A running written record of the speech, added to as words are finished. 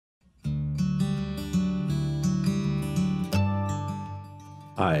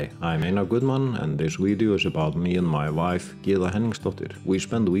Hi, I'm Einar Goodman, and this video is about me and my wife, Gyða Henningsdóttir. We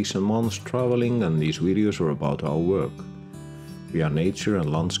spend weeks and months traveling, and these videos are about our work. We are nature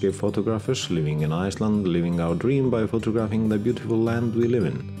and landscape photographers living in Iceland, living our dream by photographing the beautiful land we live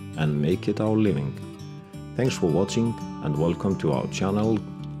in, and make it our living. Thanks for watching, and welcome to our channel,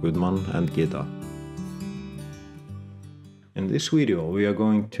 Goodman and Gyða. In this video we are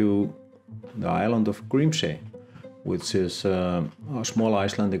going to the island of Grimsey, which is a small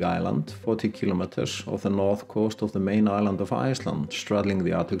Icelandic island, 40 kilometers off the north coast of the main island of Iceland, straddling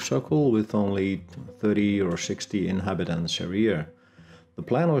the Arctic Circle with only 30 or 60 inhabitants every year. The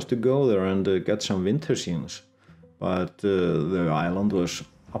plan was to go there and get some winter scenes, but the island was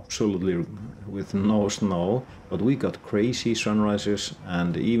absolutely with no snow, but we got crazy sunrises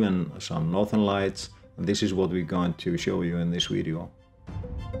and even some northern lights, and this is what we're going to show you in this video.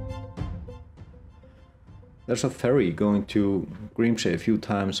 There's a ferry going to Grimsey a few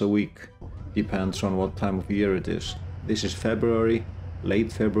times a week, depends on what time of year it is. This is February,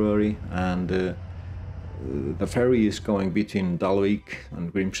 late February, and the ferry is going between Dalvík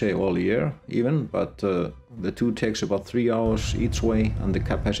and Grimsey all year even, but the two takes about 3 hours each way, and the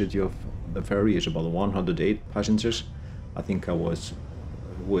capacity of the ferry is about 108 passengers. I think I was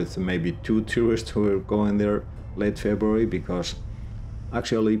with maybe 2 tourists who were going there late February, because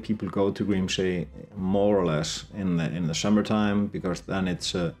actually people go to Grimsey more or less in the summertime, because then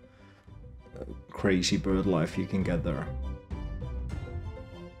it's a crazy bird life you can get there.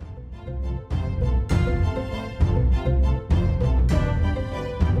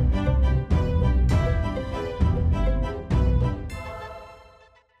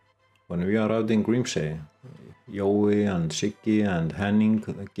 When we are out in Grimsey, Jói and Siggi and Henning,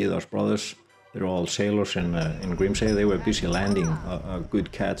 Gyða's brothers, they're all sailors in Grimsey. They were busy landing a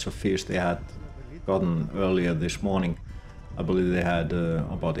good catch of fish they had gotten earlier this morning. I believe they had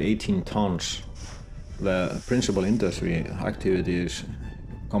about 18 tons. The principal industry activity is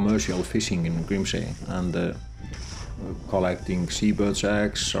commercial fishing in Grimsey, and collecting seabirds'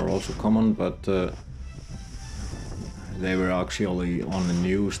 eggs are also common, but they were actually on the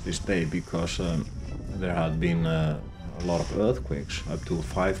news this day because there had been a lot of earthquakes, up to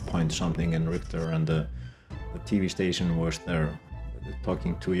 5 point something in Richter, and the TV station was there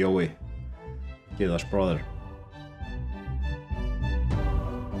talking to Jói, Gyða's brother.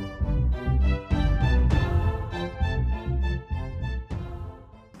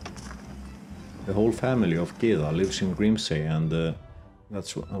 The whole family of Gyða lives in Grimsey, and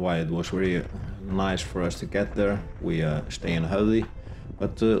that's why it was very nice for us to get there. We stay in Höfði,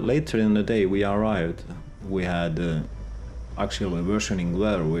 but later in the day we arrived. We had actually worsening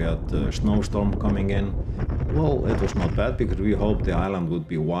weather. We had a snowstorm coming in. Well, it was not bad because we hoped the island would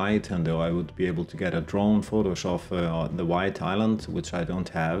be white and I would be able to get a drone photos of the white island, which I don't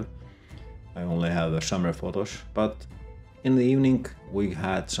have. I only have the summer photos. But in the evening we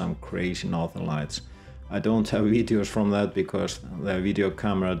had some crazy northern lights. I don't have videos from that because the video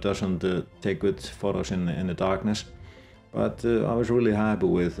camera doesn't take good photos in the darkness. But I was really happy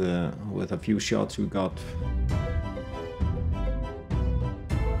with a few shots we got.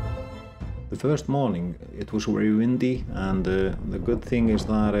 The first morning it was very windy, and the good thing is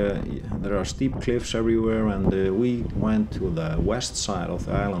that there are steep cliffs everywhere, and we went to the west side of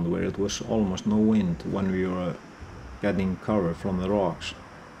the island where it was almost no wind when we were getting cover from the rocks.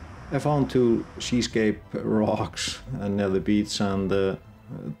 I found 2 seascape rocks near the beach and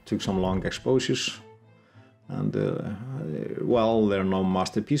took some long exposures. And well, they're no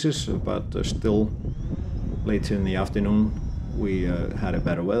masterpieces, but still, later in the afternoon we had a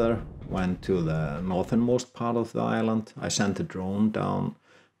better weather. Went to the northernmost part of the island. I sent a drone down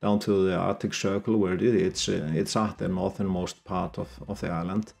to the Arctic Circle where it's at the northernmost part of the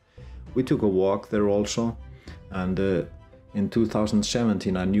island. We took a walk there also, and in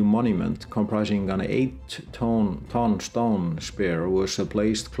 2017 a new monument comprising an 8-ton stone spire was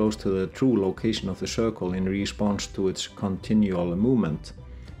placed close to the true location of the circle in response to its continual movement.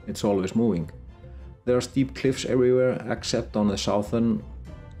 It's always moving. There are steep cliffs everywhere except on the southern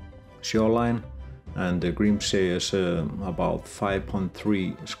shoreline, and Grimsey is about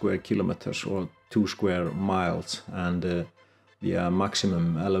 5.3 square kilometers or 2 square miles, and the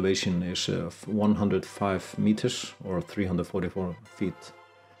maximum elevation is 105 meters or 344 feet.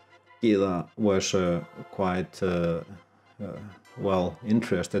 Gyða was quite well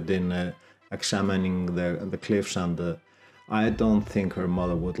interested in examining the cliffs, and I don't think her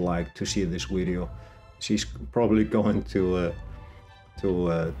mother would like to see this video. She's probably going to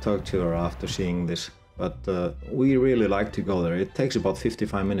talk to her after seeing this, but we really like to go there. It takes about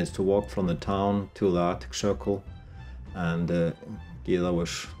 55 minutes to walk from the town to the Arctic Circle, and Gita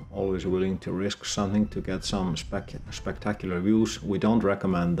was always willing to risk something to get some spectacular views. We don't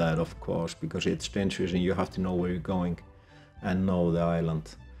recommend that, of course, because it's dangerous and you have to know where you're going and know the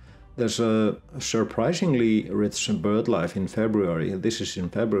island. There's a surprisingly rich bird life in February. This is in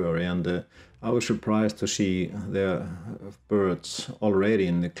February, and I was surprised to see the birds already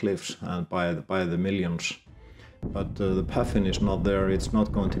in the cliffs and by the millions. But the puffin is not there. It's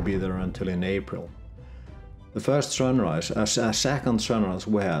not going to be there until in April. The first sunrise, a second sunrise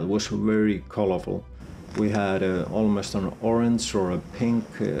we had, was very colorful. We had almost an orange or a pink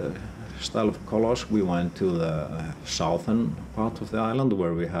style of colors. We went to the southern part of the island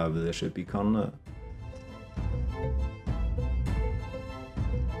where we have this beacon.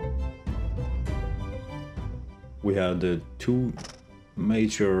 We had two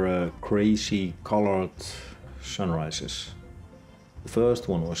major crazy colored sunrises. The first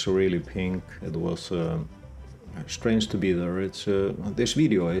one was really pink. It was strange to be there. It's this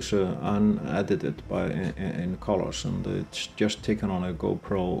video is unedited in colors, and it's just taken on a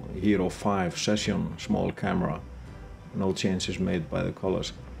GoPro Hero 5 session small camera. No changes made by the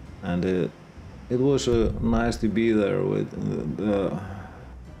colors, and it was nice to be there. With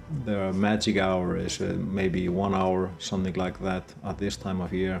the magic hour is maybe 1 hour, something like that, at this time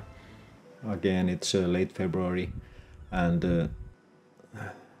of year. Again, it's late February, and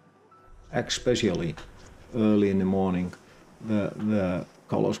especially early in the morning, the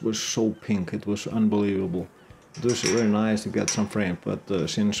colors were so pink. It was unbelievable. It was very nice to get some frame, but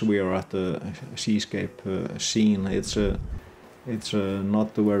since we are at the seascape scene, it's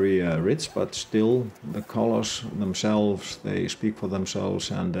not very rich, but still the colors themselves, they speak for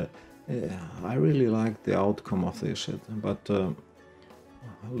themselves, and I really like the outcome of this. But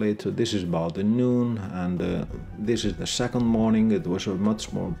later, this is about the noon, and this is the second morning. It was a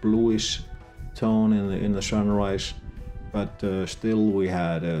much more bluish tone in the sunrise, but still we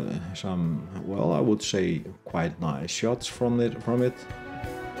had some, well, I would say quite nice shots from it.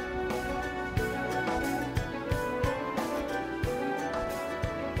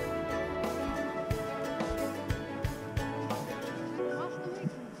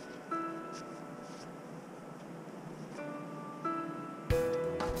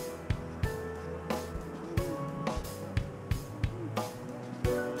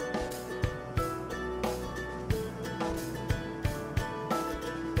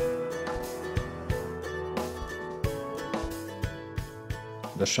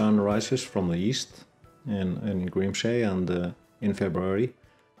 The sun rises from the east in Grimsey and in February,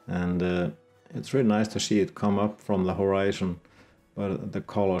 and it's really nice to see it come up from the horizon, but the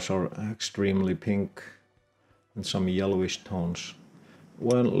colors are extremely pink and some yellowish tones.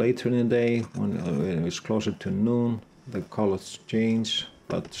 Well, later in the day, when it's closer to noon, the colors change,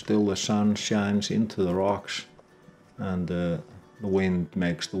 but still the sun shines into the rocks, and the wind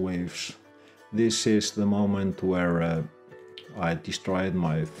makes the waves. This is the moment where I destroyed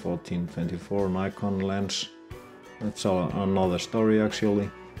my 1424 Nikon lens. That's another story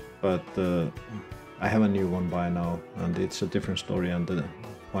actually, but I have a new one by now, and it's a different story and a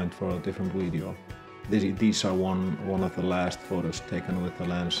point for a different video. These are one of the last photos taken with the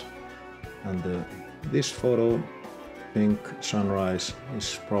lens, and this photo, pink sunrise,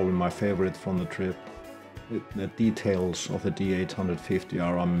 is probably my favorite from the trip. The details of the D850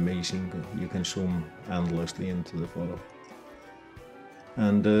 are amazing. You can zoom endlessly into the photo.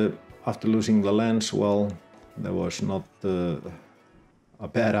 And after losing the lens, well, there was not a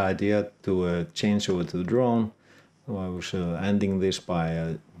bad idea to change over to the drone. So I was ending this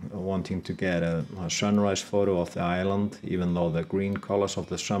by wanting to get a sunrise photo of the island, even though the green colors of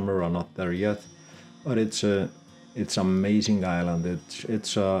the summer are not there yet. But it's amazing island.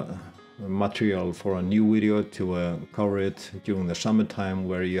 It's material for a new video to cover it during the summertime,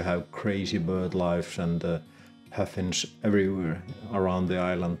 where you have crazy bird life and puffins everywhere around the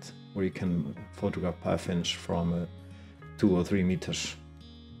island, where you can photograph puffins from 2 or 3 meters.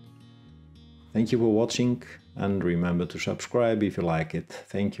 Thank you for watching, and remember to subscribe if you like it.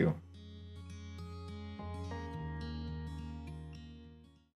 Thank you.